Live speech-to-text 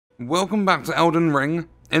Welcome back to Elden Ring.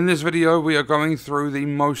 In this video we are going through the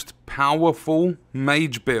most powerful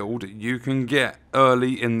mage build you can get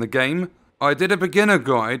early in the game. I did a beginner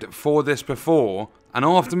guide for this before, and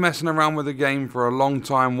after messing around with the game for a long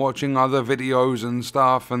time, watching other videos and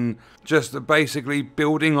stuff, and just basically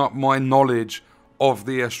building up my knowledge of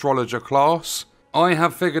the astrologer class, I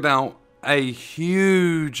have figured out a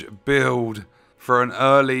huge build for an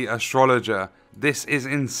early astrologer. This is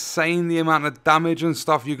insane, the amount of damage and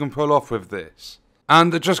stuff you can pull off with this.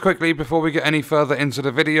 And just quickly, before we get any further into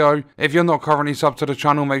the video, if you're not currently subbed to the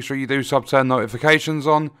channel, make sure you do sub, turn notifications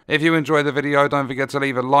on. If you enjoy the video, don't forget to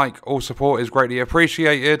leave a like. All support is greatly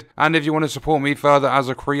appreciated. And if you want to support me further as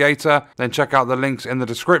a creator, then check out the links in the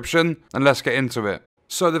description, and let's get into it.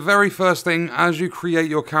 So the very first thing, as you create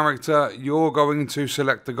your character, you're going to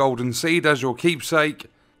select the golden seed as your keepsake.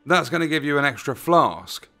 That's going to give you an extra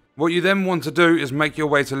flask. What you then want to do is make your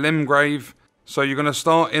way to Limgrave. So you're going to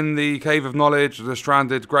start in the Cave of Knowledge, the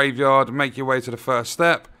Stranded Graveyard, make your way to the first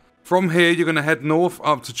step. From here you're going to head north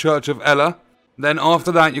up to Church of Ella. Then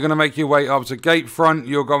after that you're going to make your way up to Gatefront.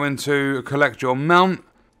 You're going to collect your mount.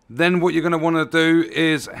 Then what you're going to want to do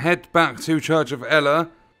is head back to Church of Ella,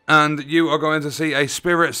 and you are going to see a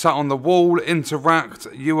spirit sat on the wall. Interact.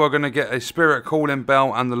 You are going to get a spirit calling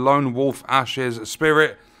bell and the Lone Wolf Ashes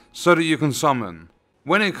spirit so that you can summon.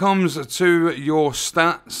 When it comes to your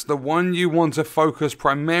stats, the one you want to focus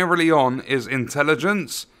primarily on is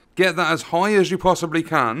intelligence. Get that as high as you possibly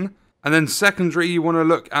can. And then secondary, you want to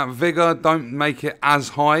look at vigor. Don't make it as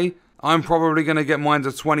high. I'm probably going to get mine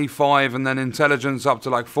to 25 and then intelligence up to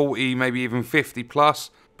like 40, maybe even 50 plus.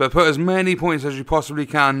 But put as many points as you possibly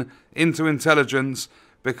can into intelligence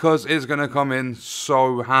because it's going to come in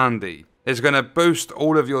so handy. It's going to boost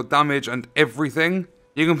all of your damage and everything.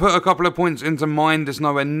 You can put a couple of points into mind. It's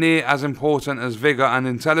nowhere near as important as vigor and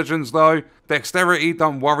intelligence though. Dexterity,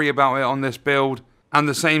 don't worry about it on this build. And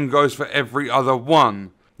the same goes for every other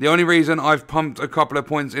one. The only reason I've pumped a couple of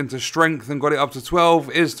points into strength and got it up to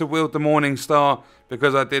 12 is to wield the Morning Star,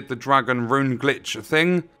 because I did the dragon rune glitch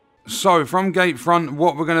thing. So from Gatefront,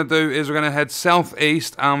 what we're going to do is we're going to head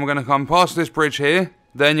southeast and we're going to come past this bridge here.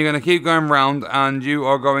 Then you're going to keep going round and you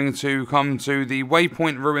are going to come to the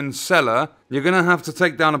Waypoint Ruins Cellar. You're going to have to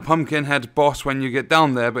take down a Pumpkinhead boss when you get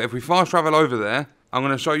down there, but if we fast travel over there, I'm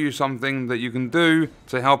going to show you something that you can do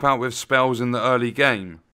to help out with spells in the early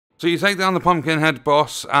game. So you take down the Pumpkinhead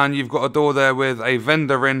boss and you've got a door there with a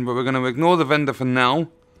vendor in, but we're going to ignore the vendor for now.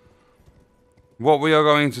 What we are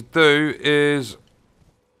going to do is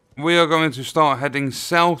we are going to start heading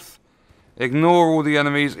south. Ignore all the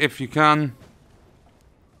enemies if you can.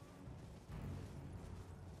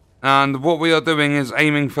 And what we are doing is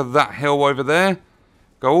aiming for that hill over there.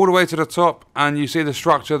 Go all the way to the top and you see the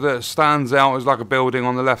structure that stands out as like a building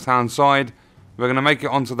on the left hand side. We're going to make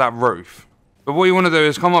it onto that roof. But what you want to do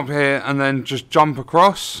is come up here and then just jump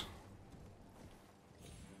across.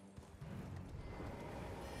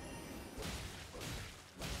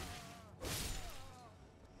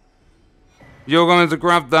 You're going to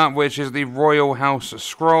grab that, which is the Royal House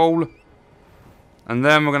Scroll. And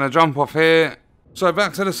then we're going to jump off here. So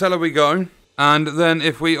back to the cellar we go, and then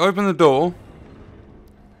if we open the door,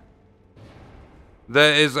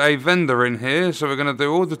 there is a vendor in here, so we're going to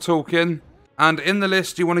do all the talking. And in the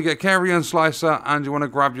list you want to get Carrion Slicer and you want to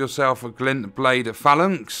grab yourself a Glint Blade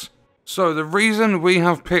Phalanx. So the reason we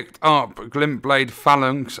have picked up Glint Blade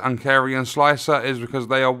Phalanx and Carrion Slicer is because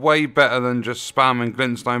they are way better than just spamming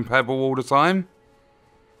Glintstone Pebble all the time.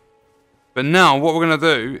 But now what we're going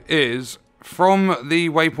to do is, from the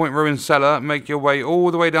Waypoint Ruins Cellar, make your way all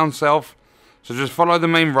the way down south. So just follow the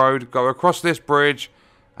main road, go across this bridge,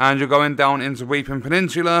 and you're going down into Weeping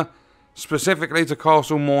Peninsula, specifically to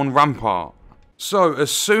Castle Morn Rampart. So as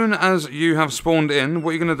soon as you have spawned in,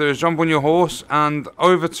 what you're going to do is jump on your horse, and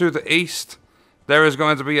over to the east, there is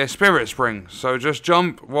going to be a spirit spring. So just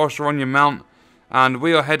jump whilst you're on your mount, and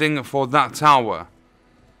we are heading for that tower.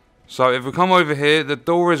 So if we come over here, the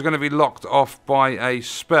door is going to be locked off by a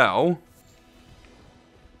spell.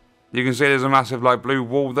 You can see there's a massive like blue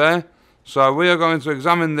wall there. So we are going to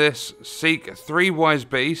examine this, seek 3 wise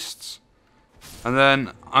beasts. And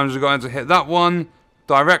then I'm just going to hit that one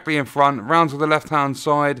directly in front, round to the left hand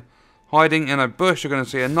side. Hiding in a bush, you're going to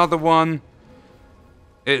see another one.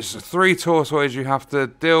 It's 3 tortoises you have to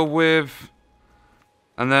deal with.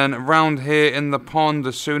 And then around here in the pond,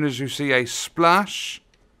 as soon as you see a splash.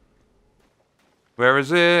 Where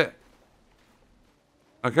is it?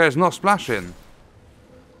 Okay, it's not splashing.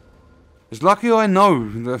 It's lucky I know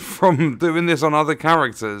that from doing this on other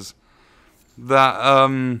characters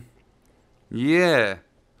that, yeah,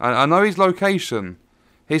 I know his location.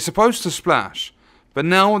 He's supposed to splash, But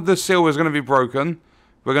now the seal is going to be broken.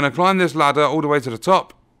 We're going to climb this ladder all the way to the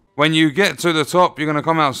top. When you get to the top, you're going to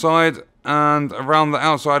come outside and around the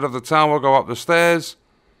outside of the tower, go up the stairs.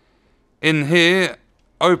 In here,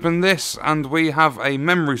 open this and we have a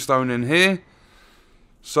memory stone in here.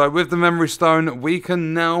 So with the memory stone, we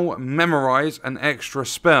can now memorize an extra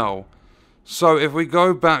spell. So if we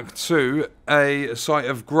go back to a site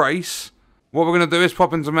of grace, what we're going to do is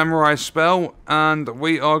pop into memorize spell, and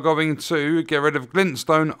we are going to get rid of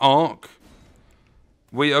glintstone arc.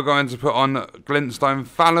 We are going to put on glintstone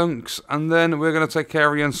phalanx, and then we're going to take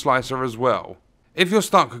carrion slicer as well. If you're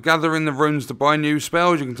stuck gathering the runes to buy new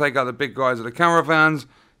spells, you can take out the big guys at the caravans.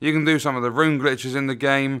 You can do some of the rune glitches in the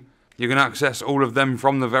game. You can access all of them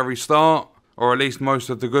from the very start, or at least most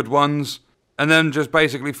of the good ones. And then just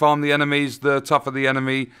basically farm the enemies. The tougher the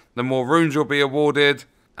enemy, the more runes you'll be awarded.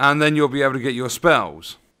 And then you'll be able to get your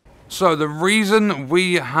spells. So the reason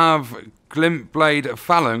we have Glintblade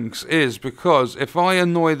Phalanx is because if I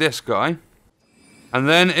annoy this guy, and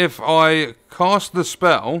then if I cast the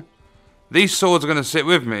spell, these swords are going to sit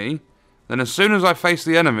with me. Then as soon as I face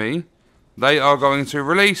the enemy, they are going to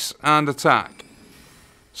release and attack.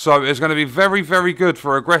 So it's going to be very, very good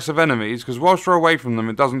for aggressive enemies, because whilst you're away from them,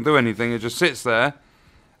 it doesn't do anything. It just sits there.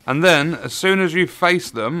 And then, as soon as you face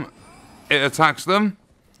them, it attacks them.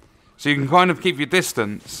 So you can kind of keep your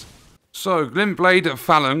distance. So, Glintblade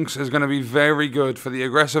Phalanx is going to be very good for the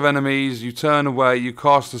aggressive enemies. You turn away, you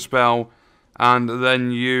cast a spell, and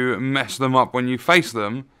then you mess them up when you face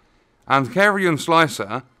them. And Carrion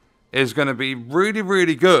Slicer is going to be really,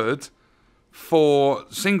 really good for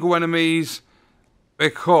single enemies,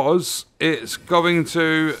 because it's going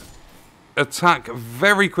to attack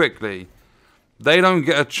very quickly. They don't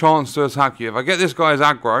get a chance to attack you. If I get this guy's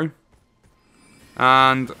aggro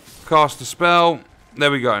and cast a spell, there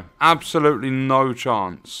we go. Absolutely no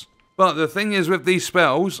chance. But the thing is with these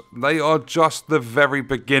spells, they are just the very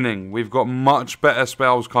beginning. We've got much better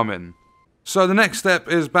spells coming. So the next step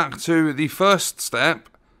is back to the first step.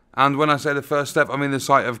 And when I say the first step, I mean the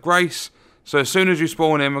site of grace. So as soon as you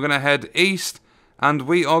spawn in, we're going to head east. And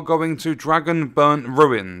we are going to Dragon Burnt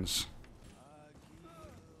Ruins.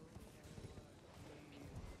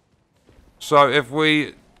 So if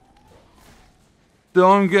we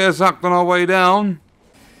don't get attacked on our way down,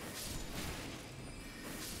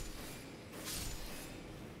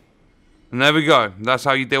 and there we go. That's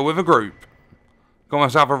how you deal with a group. Got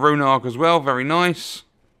myself a rune arc as well. Very nice.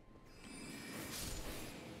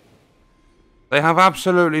 They have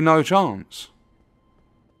absolutely no chance.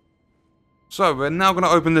 So we're now going to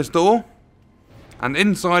open this door, and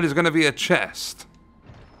inside is going to be a chest.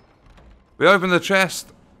 We open the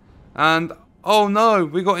chest, and oh no,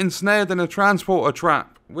 we got ensnared in a transporter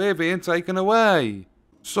trap. We're being taken away.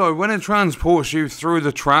 So when it transports you through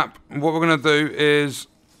the trap, what we're going to do is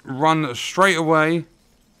run straight away.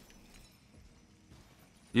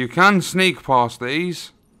 You can sneak past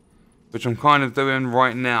these, which I'm kind of doing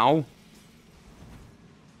right now.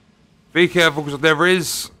 Be careful, because there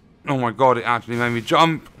is... Oh my god, it actually made me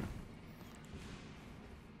jump.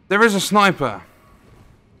 There is a sniper.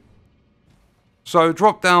 So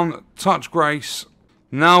drop down, touch grace.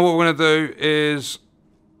 Now what we're going to do is,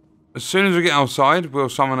 as soon as we get outside, we'll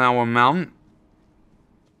summon our mount.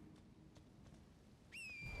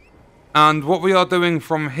 And what we are doing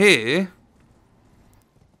from here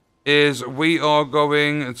is we are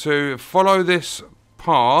going to follow this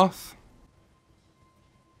path.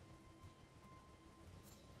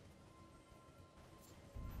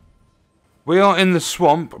 We are in the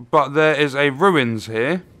swamp, but there is a ruins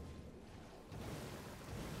here.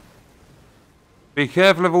 Be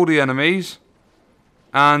careful of all the enemies.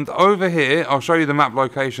 And over here, I'll show you the map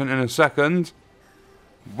location in a second.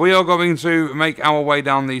 We are going to make our way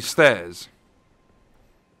down these stairs.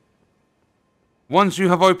 Once you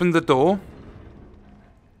have opened the door,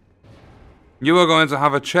 you are going to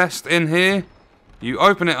have a chest in here. You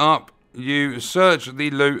open it up, you search the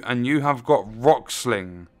loot, and you have got rock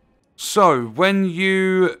sling. So, when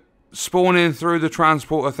you spawn in through the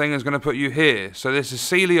transporter thing, it's going to put you here. So this is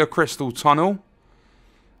Celia Crystal Tunnel.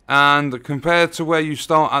 And compared to where you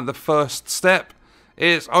start at the first step,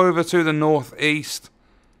 it's over to the northeast.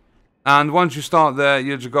 And once you start there,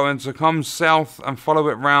 you're just going to come south and follow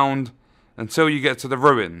it round until you get to the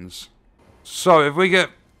ruins. So, if we get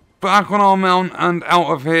back on our mount and out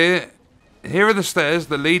of here, here are the stairs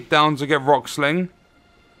that lead down to get rock sling.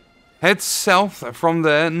 Head south from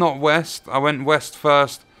there, not west. I went west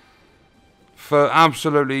first for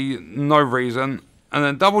absolutely no reason. And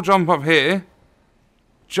then double jump up here.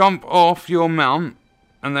 Jump off your mount.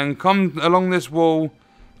 And then come along this wall.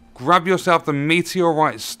 Grab yourself the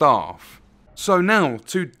meteorite staff. So now,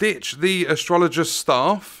 to ditch the Astrologer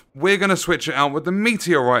Staff, we're going to switch it out with the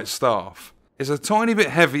Meteorite Staff. It's a tiny bit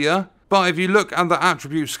heavier, but if you look at the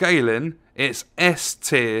attribute scaling, it's S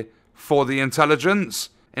tier for the Intelligence.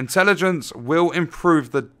 Intelligence will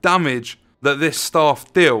improve the damage that this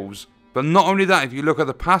staff deals. But not only that, if you look at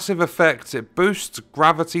the passive effects, it boosts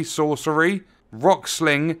Gravity Sorcery. Rock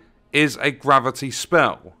Sling is a gravity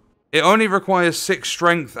spell. It only requires 6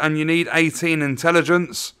 strength and you need 18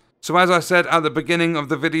 intelligence. So as I said at the beginning of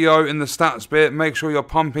the video in the stats bit, make sure you're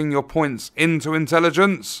pumping your points into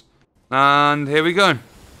intelligence. And here we go.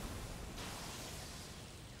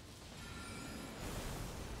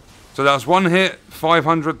 So that's 1 hit,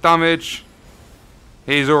 500 damage.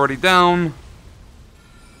 He's already down.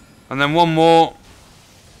 And then 1 more.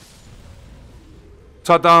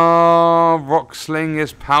 Ta-da! Rock Sling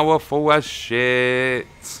is powerful as shit.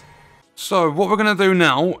 So what we're going to do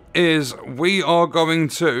now is we are going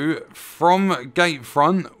to, from Gate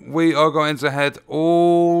Front, we are going to head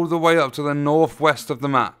all the way up to the northwest of the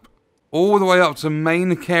map. All the way up to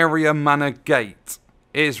Main Carrier Manor Gate.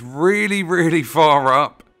 It's really, really far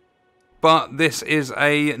up. But this is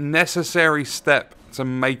a necessary step to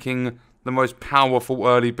making the most powerful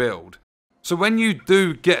early build. So when you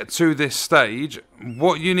do get to this stage,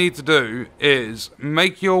 what you need to do is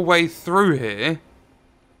make your way through here.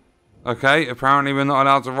 Okay, apparently we're not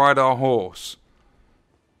allowed to ride our horse.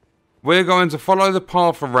 We're going to follow the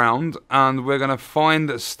path around and we're going to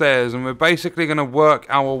find stairs and we're basically going to work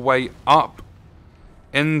our way up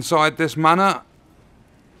inside this manor.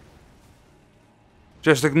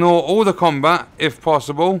 Just ignore all the combat if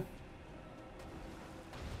possible.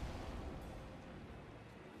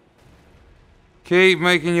 Keep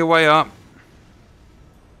making your way up.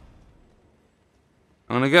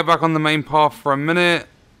 I'm going to get back on the main path for a minute.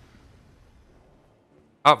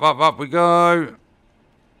 Up, up, up we go.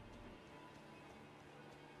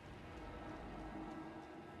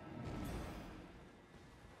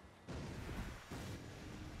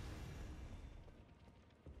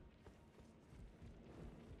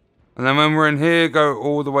 And then when we're in here, go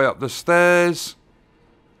all the way up the stairs.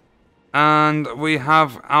 And we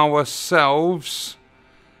have ourselves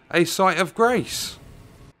a Site of Grace.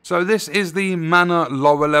 So this is the manor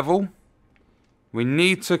lower level. We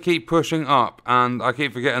need to keep pushing up. And I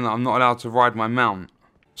keep forgetting that I'm not allowed to ride my mount.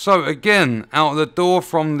 So again, out the door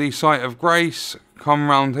from the Site of Grace. Come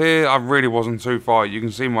round here. I really wasn't too far. You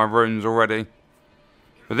can see my runes already.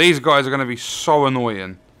 But these guys are going to be so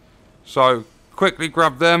annoying. So quickly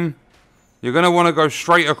grab them. You're going to want to go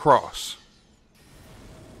straight across.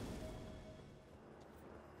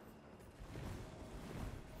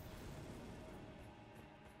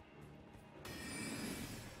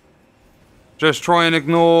 Just try and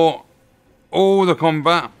ignore all the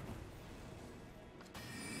combat.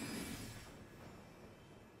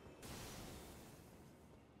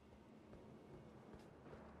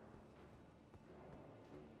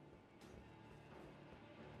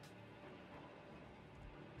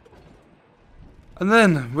 And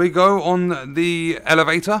then we go on the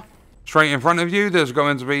elevator. Straight in front of you, there's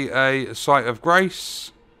going to be a Site of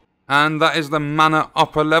Grace. And that is the manor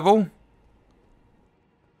upper level.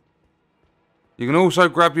 You can also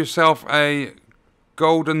grab yourself a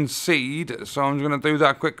golden seed. So I'm going to do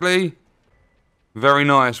that quickly. Very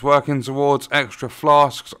nice. Working towards extra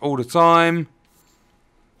flasks all the time.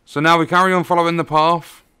 So now we carry on following the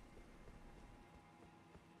path.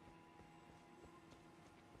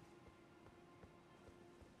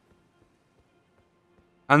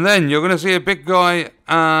 And then you're going to see a big guy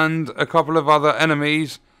and a couple of other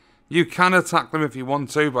enemies. You can attack them if you want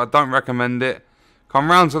to, but I don't recommend it. Come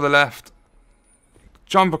round to the left.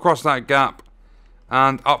 Jump across that gap.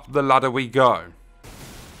 And up the ladder we go.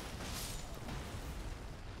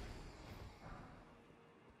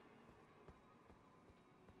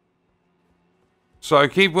 So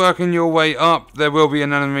keep working your way up. There will be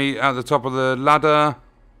an enemy at the top of the ladder.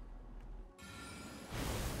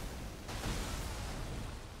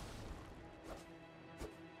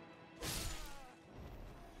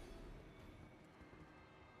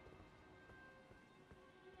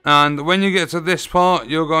 And when you get to this part,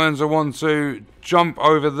 you're going to want to jump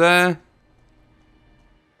over there.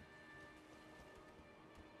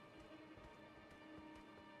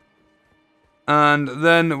 And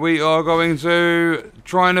then we are going to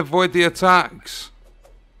try and avoid the attacks.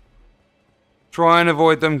 Try and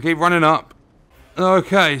avoid them. Keep running up.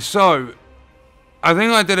 Okay, so I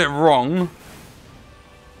think I did it wrong.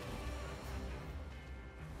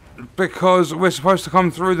 Because we're supposed to come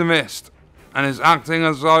through the mist. And it's acting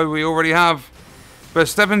as though we already have. But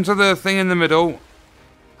step into the thing in the middle.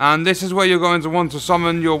 And this is where you're going to want to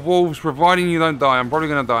summon your wolves, providing you don't die. I'm probably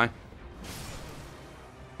going to die.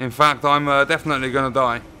 In fact, I'm definitely going to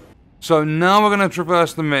die. So now we're going to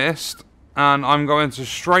traverse the mist. And I'm going to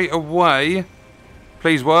straight away...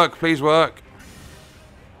 Please work, please work.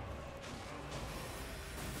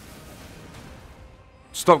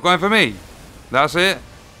 Stop going for me. That's it.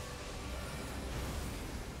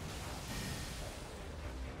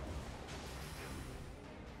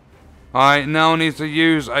 I now need to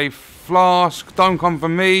use a flask. Don't come for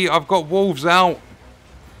me. I've got wolves out.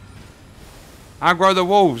 Aggro the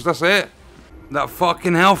wolves. That's it. That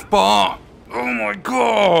fucking health bar. Oh my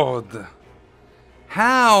god.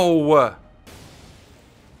 How?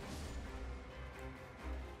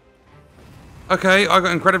 Okay, I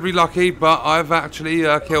got incredibly lucky, but I've actually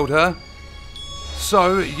killed her.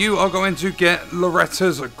 So, you are going to get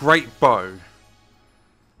Loretta's great bow.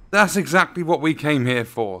 That's exactly what we came here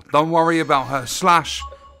for. Don't worry about her slash.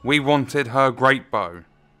 We wanted her great bow.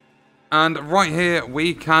 And right here,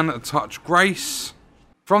 we can touch Grace.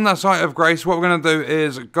 From that site of Grace, what we're going to do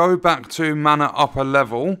is go back to Mana upper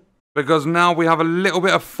level. Because now we have a little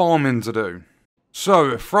bit of farming to do.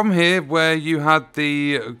 So, from here, where you had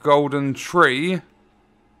the golden tree,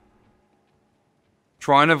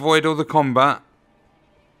 try and avoid all the combat.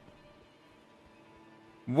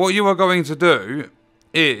 What you are going to do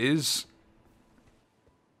is,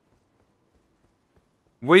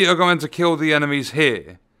 we are going to kill the enemies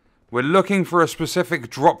here. We're looking for a specific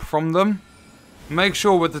drop from them. Make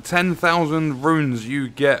sure with the 10,000 runes you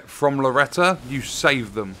get from Loretta, you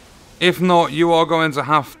save them. If not, you are going to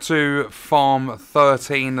have to farm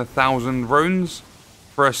 13,000 runes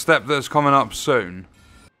for a step that's coming up soon.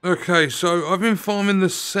 Okay, so I've been farming the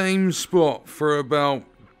same spot for about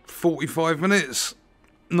 45 minutes.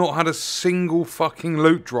 Not had a single fucking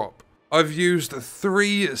loot drop. I've used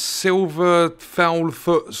 3 silver foul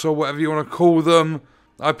foots or whatever you want to call them.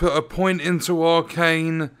 I put a point into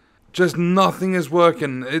arcane. Just nothing is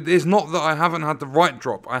working. It is not that I haven't had the right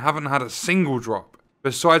drop. I haven't had a single drop.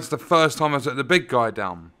 Besides the first time I took the big guy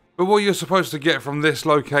down. But what you're supposed to get from this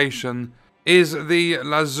location is the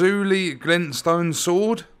Lazuli Glintstone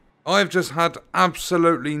Sword. I've just had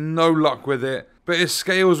absolutely no luck with it, but it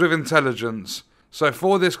scales with intelligence. So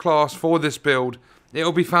for this class, for this build,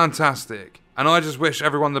 it'll be fantastic. And I just wish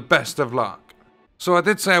everyone the best of luck. So I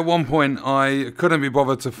did say at one point I couldn't be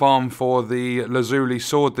bothered to farm for the Lazuli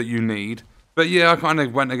Sword that you need. But yeah, I kind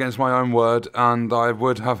of went against my own word, and I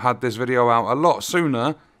would have had this video out a lot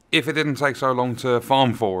sooner if it didn't take so long to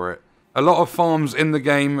farm for it. A lot of farms in the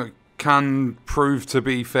game can prove to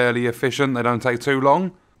be fairly efficient, they don't take too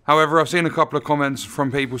long. However, I've seen a couple of comments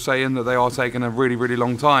from people saying that they are taking a really, really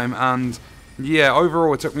long time, and yeah,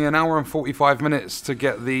 overall it took me 1 hour and 45 minutes to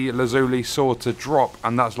get the Lazuli Sword to drop,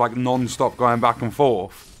 and that's like non-stop going back and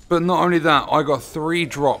forth. But not only that, I got 3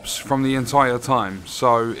 drops from the entire time,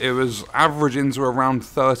 so it was averaging to around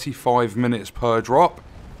 35 minutes per drop.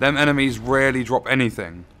 Them enemies rarely drop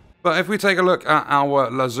anything. But if we take a look at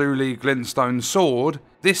our Lazuli Glintstone Sword,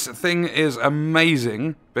 this thing is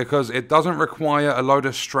amazing because it doesn't require a load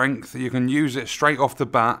of strength. You can use it straight off the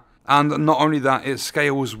bat, and not only that, it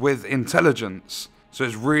scales with intelligence. So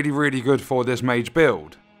it's really, really good for this mage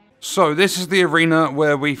build. So this is the arena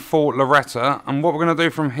where we fought Loretta, and what we're going to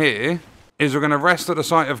do from here is we're going to rest at the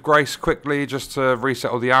site of Grace quickly just to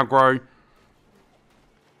reset all the aggro.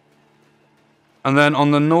 And then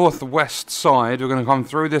on the northwest side we're going to come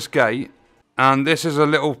through this gate, and this is a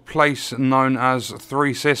little place known as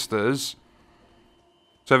Three Sisters.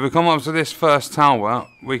 So if we come up to this first tower,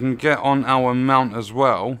 we can get on our mount as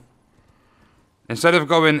well. Instead of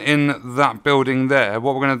going in that building there,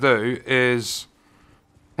 what we're going to do is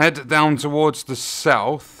head down towards the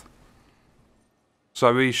south.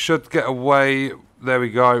 So we should get away. There we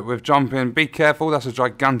go. With jumping. Be careful. That's a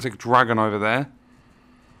gigantic dragon over there.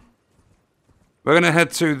 We're going to head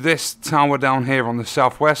to this tower down here on the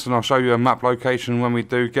southwest. And I'll show you a map location when we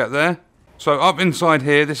do get there. So up inside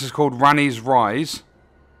here, this is called Rani's Rise.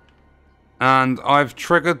 And I've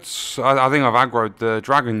triggered... I think I've aggroed the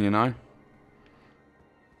dragon, you know.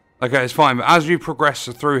 Okay, it's fine, but as you progress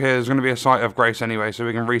through here, there's going to be a site of Grace anyway, so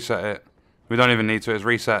we can reset it. We don't even need to, it's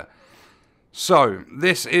reset. So,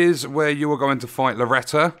 this is where you are going to fight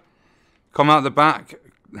Loretta. Come out the back,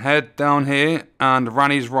 head down here, and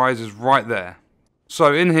Rani's Rise is right there.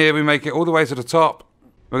 So, in here, we make it all the way to the top.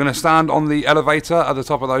 We're going to stand on the elevator at the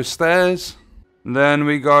top of those stairs. Then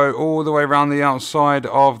we go all the way around the outside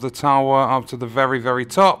of the tower up to the very, very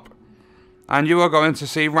top. And you are going to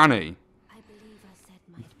see Rani.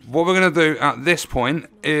 What we're going to do at this point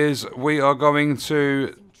is we are going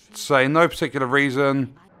to say no particular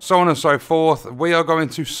reason. so on and so forth. We are going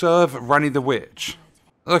to serve Ranni the Witch.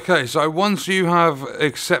 Okay, so once you have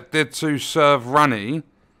accepted to serve Ranni,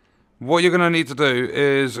 what you're going to need to do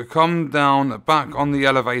is come down back on the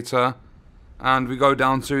elevator, and we go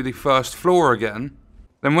down to the first floor again.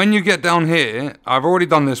 Then when you get down here, I've already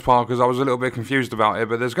done this part because I was a little bit confused about it,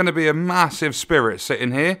 but there's going to be a massive spirit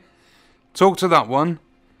sitting here. Talk to that one.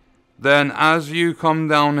 Then as you come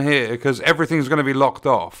down here, because everything's going to be locked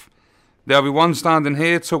off, there'll be one standing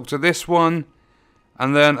here, talk to this one.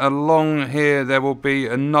 And then along here there will be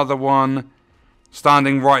another one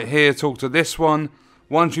standing right here, talk to this one.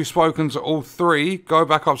 Once you've spoken to all three, go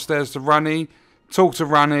back upstairs to Ranni, talk to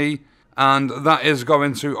Ranni, and that is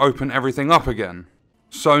going to open everything up again.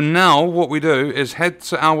 So now what we do is head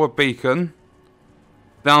to our beacon,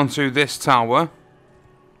 down to this tower.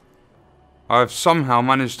 I've somehow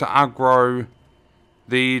managed to aggro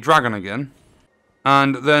the dragon again.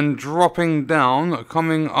 And then dropping down,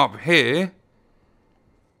 coming up here,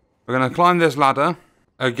 we're going to climb this ladder.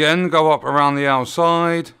 Again, go up around the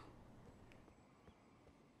outside.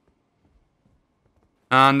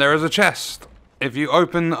 And there is a chest. If you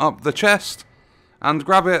open up the chest and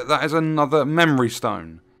grab it, that is another memory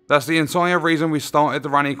stone. That's the entire reason we started the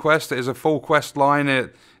Ranni quest. It is a full quest line.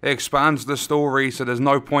 It expands the story, so there's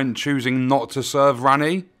no point choosing not to serve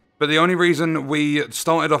Ranni. But the only reason we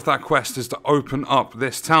started off that quest is to open up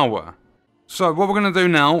this tower. So what we're going to do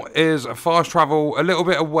now is fast travel a little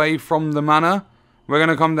bit away from the manor. We're going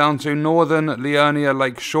to come down to northern Liurnia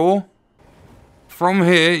Lake Shore. From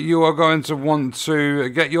here, you are going to want to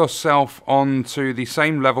get yourself onto the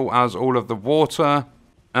same level as all of the water.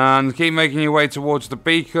 And keep making your way towards the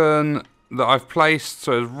beacon that I've placed.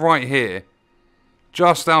 So it's right here.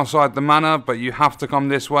 Just outside the manor, but you have to come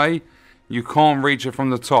this way. You can't reach it from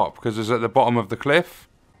the top because it's at the bottom of the cliff.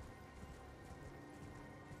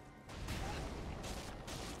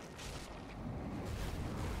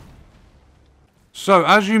 So,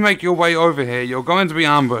 as you make your way over here, you're going to be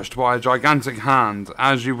ambushed by a gigantic hand,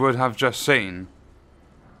 as you would have just seen.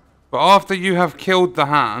 But after you have killed the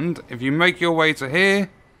hand, if you make your way to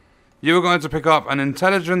here, you are going to pick up an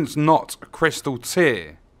intelligence knot crystal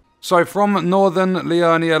tear. So, from northern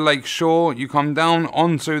Liurnia Lake Shore, you come down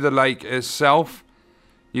onto the lake itself.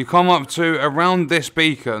 You come up to around this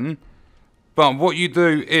beacon, but what you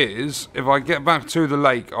do is, if I get back to the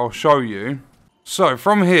lake, I'll show you. So,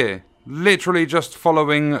 from here, literally just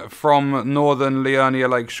following from northern Liurnia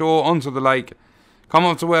Lake Shore onto the lake, come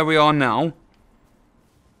up to where we are now,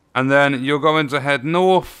 and then you're going to head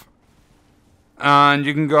north, and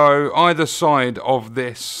you can go either side of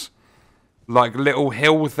this like little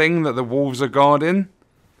hill thing that the wolves are guarding.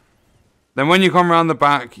 Then when you come around the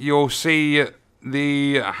back, you'll see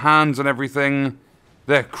the hands and everything.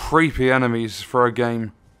 They're creepy enemies for a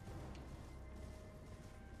game.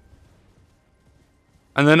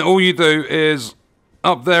 And then all you do is,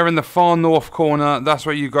 up there in the far north corner, that's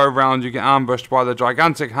where you go round, you get ambushed by the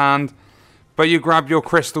gigantic hand, but you grab your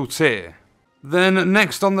crystal tear. Then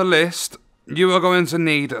next on the list, you are going to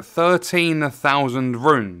need 13,000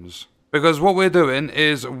 runes. Because what we're doing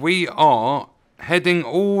is we are heading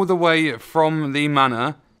all the way from the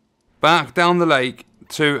manor, back down the lake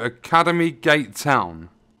to Academy Gate Town.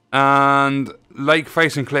 And lake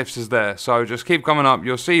facing cliffs is there, so just keep coming up,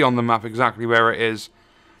 you'll see on the map exactly where it is.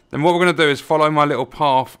 Then what we're going to do is follow my little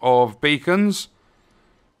path of beacons.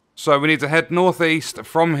 So we need to head northeast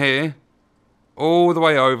from here, all the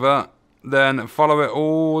way over, then follow it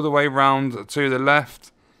all the way round to the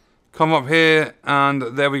left, come up here, and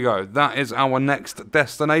there we go. That is our next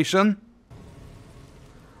destination.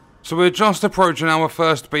 So we're just approaching our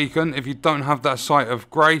first beacon. If you don't have that Site of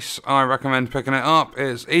Grace, I recommend picking it up.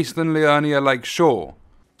 It's Eastern Liurnia Lake Shore.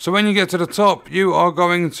 So when you get to the top, you are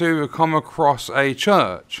going to come across a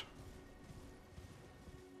church.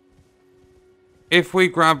 If we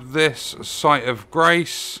grab this Site of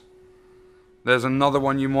Grace, there's another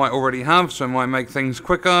one you might already have, so it might make things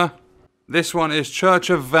quicker. This one is Church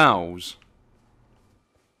of Vows.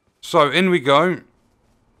 So in we go.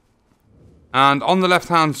 And on the left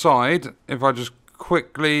hand side, if I just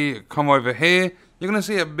quickly come over here, you're going to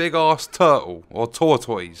see a big ass turtle, or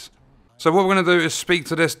tortoise. So what we're going to do is speak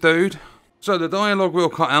to this dude. So the dialogue will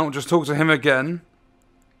cut out, just talk to him again.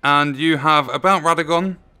 And you have About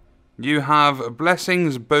Radagon. You have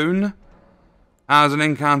Blessings Boon as an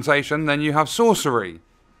incantation. Then you have Sorcery.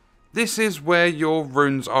 This is where your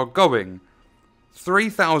runes are going.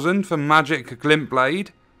 3,000 for Magic Glint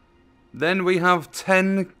Blade. Then we have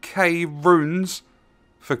 10k runes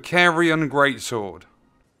for Carrion Greatsword.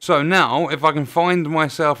 So now, if I can find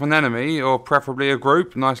myself an enemy, or preferably a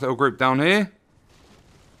group, nice little group down here,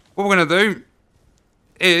 what we're going to do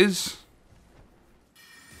is...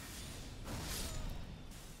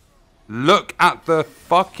 Look at the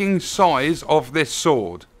fucking size of this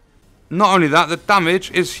sword. Not only that, the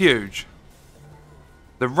damage is huge.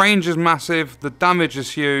 The range is massive, the damage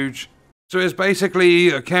is huge. So it's basically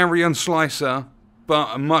a carrion slicer,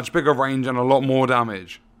 but a much bigger range and a lot more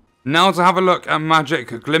damage. Now to have a look at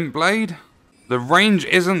Magic Glint Blade. The range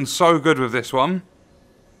isn't so good with this one.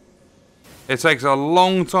 It takes a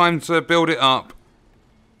long time to build it up,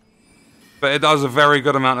 but it does a very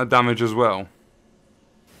good amount of damage as well.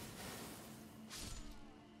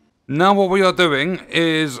 Now what we are doing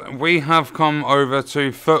is we have come over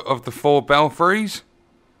to Foot of the Four Belfries.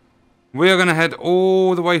 We are going to head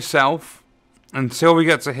all the way south until we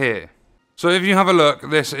get to here. So if you have a look,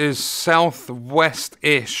 this is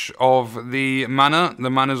southwest-ish of the manor. The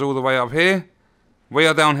manor's all the way up here. We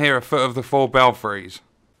are down here at Foot of the Four Belfries.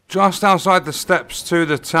 Just outside the steps to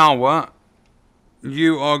the tower,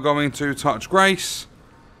 you are going to touch Grace.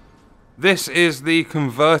 This is the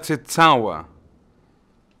converted tower.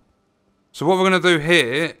 So what we're going to do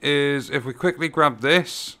here is, if we quickly grab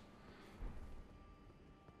this,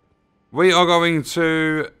 we are going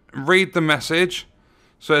to read the message.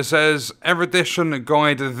 So it says, Erudition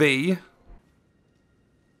Guide Thee.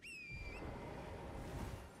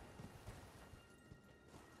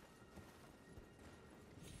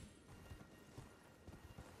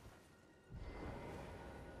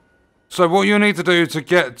 So what you need to do to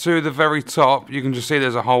get to the very top, you can just see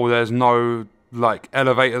there's a hole, there's no like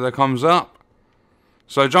elevator that comes up.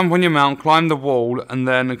 So jump on your mount, climb the wall, and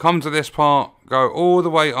then come to this part, go all the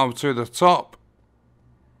way up to the top.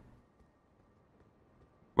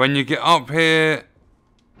 When you get up here,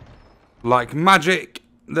 like magic,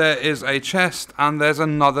 there is a chest and there's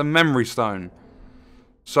another memory stone.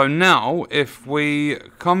 So now, if we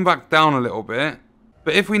come back down a little bit,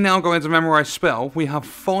 but if we now go into memorize spell, we have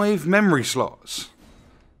 5 memory slots.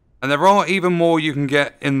 And there are even more you can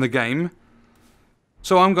get in the game.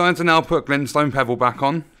 So I'm going to now put Glintstone Pebble back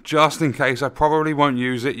on, just in case. I probably won't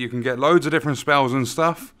use it. You can get loads of different spells and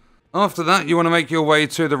stuff. After that, you want to make your way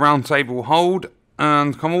to the Round Table Hold,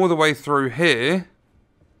 and come all the way through here.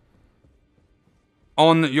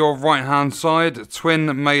 On your right hand side,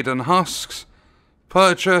 Twin Maiden Husks,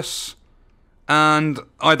 purchase, and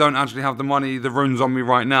I don't actually have the money, the runes on me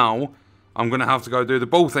right now. I'm going to have to go do the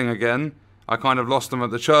ball thing again. I kind of lost them at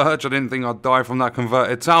the church. I didn't think I'd die from that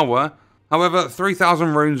converted tower. However,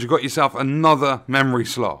 3,000 runes, you got yourself another memory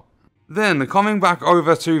slot. Then, coming back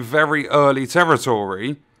over to very early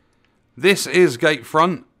territory, this is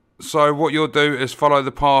Gatefront. So what you'll do is follow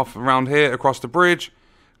the path around here across the bridge,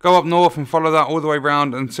 go up north and follow that all the way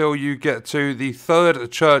around until you get to the 3rd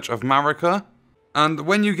Church of Marika. And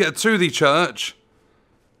when you get to the church,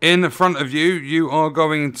 in front of you, you are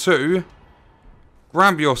going to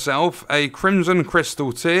grab yourself a Crimson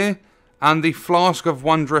Crystal Tear and the Flask of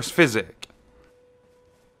Wondrous Physic.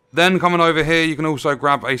 Then coming over here, you can also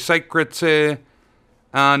grab a Sacred Tear.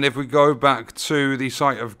 And if we go back to the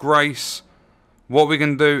site of Grace, what we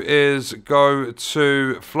can do is go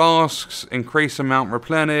to Flasks, increase amount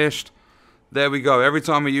replenished. There we go. Every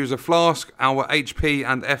time we use a flask, our HP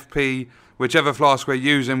and FP, whichever flask we're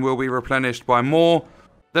using, will be replenished by more.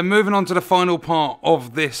 Then moving on to the final part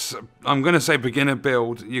of this, I'm going to say beginner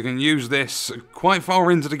build. You can use this quite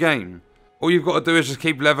far into the game. All you've got to do is just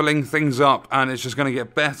keep leveling things up, and it's just going to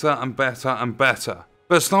get better and better and better.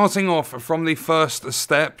 But starting off from the first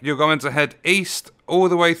step, you're going to head east all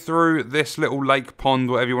the way through this little lake pond,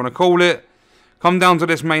 whatever you want to call it. Come down to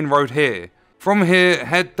this main road here. From here,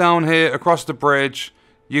 head down here across the bridge.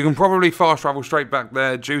 You can probably fast travel straight back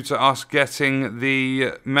there due to us getting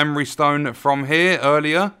the memory stone from here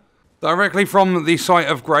earlier. Directly from the site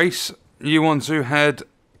of Grace, you want to head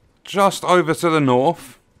just over to the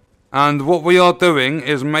north. And what we are doing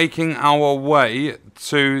is making our way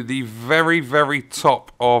to the very, very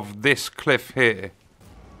top of this cliff here.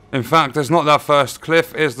 In fact, it's not that first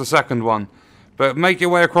cliff, it's the second one. But make your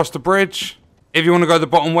way across the bridge. If you want to go the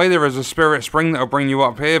bottom way, there is a spirit spring that will bring you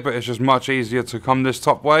up here, but it's just much easier to come this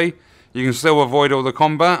top way. You can still avoid all the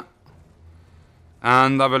combat.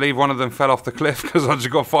 And I believe one of them fell off the cliff because I just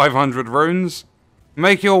got 500 runes.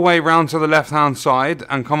 Make your way round to the left-hand side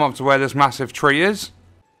and come up to where this massive tree is.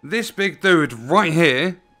 This big dude right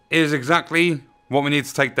here is exactly what we need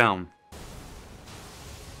to take down.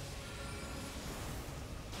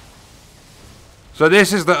 So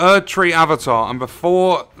this is the Erd Tree avatar, and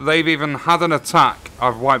before they've even had an attack,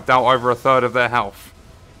 I've wiped out over 1/3 of their health.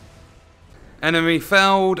 Enemy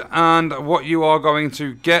felled, and what you are going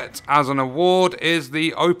to get as an award is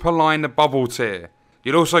the Opaline Bubble Tear.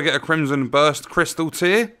 You'll also get a Crimson Burst Crystal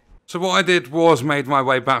Tear. So what I did was made my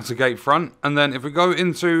way back to Gatefront, and then if we go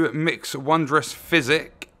into Mix Wondrous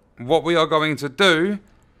Physic, what we are going to do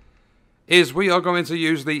is we are going to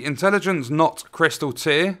use the Intelligence Not Crystal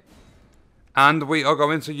tier, and we are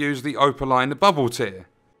going to use the Opaline Bubble tier.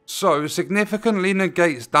 So, significantly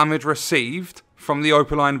negates damage received from the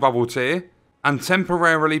Opaline Bubble tier, and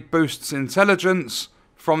temporarily boosts Intelligence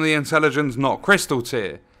from the Intelligence Not Crystal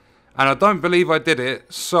tier. And I don't believe I did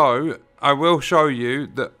it, so I will show you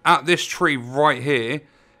that at this tree right here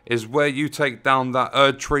is where you take down that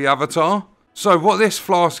Erd Tree avatar. So what this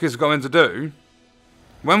flask is going to do,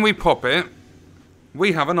 when we pop it,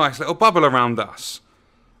 we have a nice little bubble around us.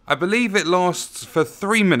 I believe it lasts for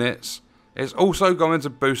 3 minutes. It's also going to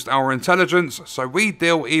boost our intelligence, so we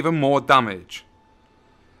deal even more damage.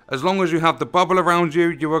 As long as you have the bubble around you,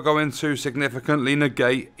 you are going to significantly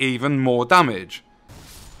negate even more damage.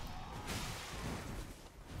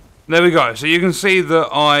 There we go. So you can see that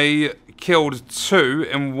I killed 2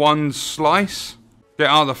 in one slice. Get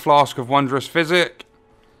out the Flask of Wondrous Physic.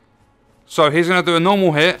 So he's going to do a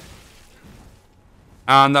normal hit.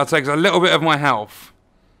 And that takes a little bit of my health.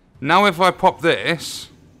 Now if I pop this,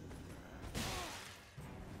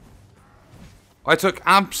 I took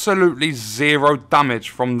absolutely 0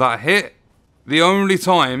 damage from that hit. The only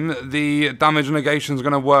time the damage negation is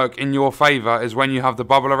going to work in your favour is when you have the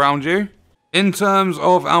bubble around you. In terms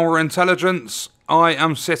of our intelligence, I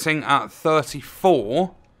am sitting at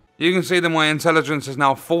 34. You can see that my intelligence is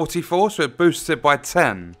now 44, so it boosts it by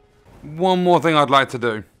 10. One more thing I'd like to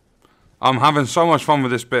do. I'm having so much fun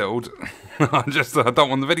with this build. I don't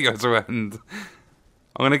want the video to end.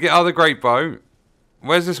 I'm going to get out of the great bow.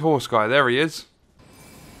 Where's this horse guy? There he is.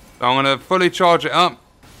 So I'm going to fully charge it up.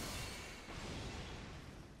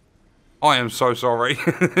 I am so sorry.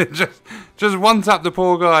 just one tap the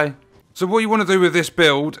poor guy. So what you want to do with this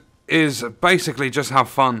build is basically just have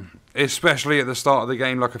fun. Especially at the start of the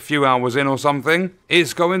game, like a few hours in or something.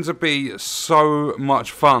 It's going to be so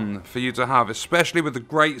much fun for you to have, especially with the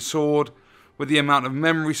great sword, with the amount of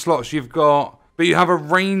memory slots you've got. But you have a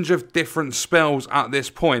range of different spells at this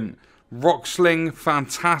point. Rock Sling,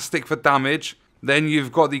 fantastic for damage. Then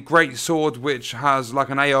you've got the great sword, which has like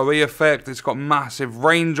an AoE effect. It's got massive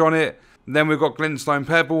range on it. Then we've got Glintstone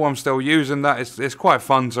Pebble. I'm still using that. It's quite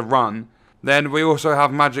fun to run. Then we also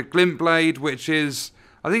have Magic Glint Blade, which is,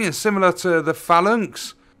 I think it's similar to the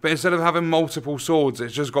Phalanx, but instead of having multiple swords,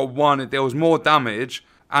 it's just got one. It deals more damage,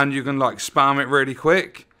 and you can like spam it really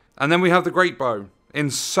quick. And then we have the Great Bow.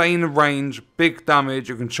 Insane range, big damage.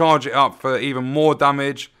 You can charge it up for even more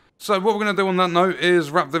damage. So what we're going to do on that note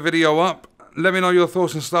is wrap the video up. Let me know your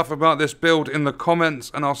thoughts and stuff about this build in the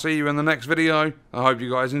comments, and I'll see you in the next video. I hope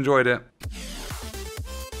you guys enjoyed it.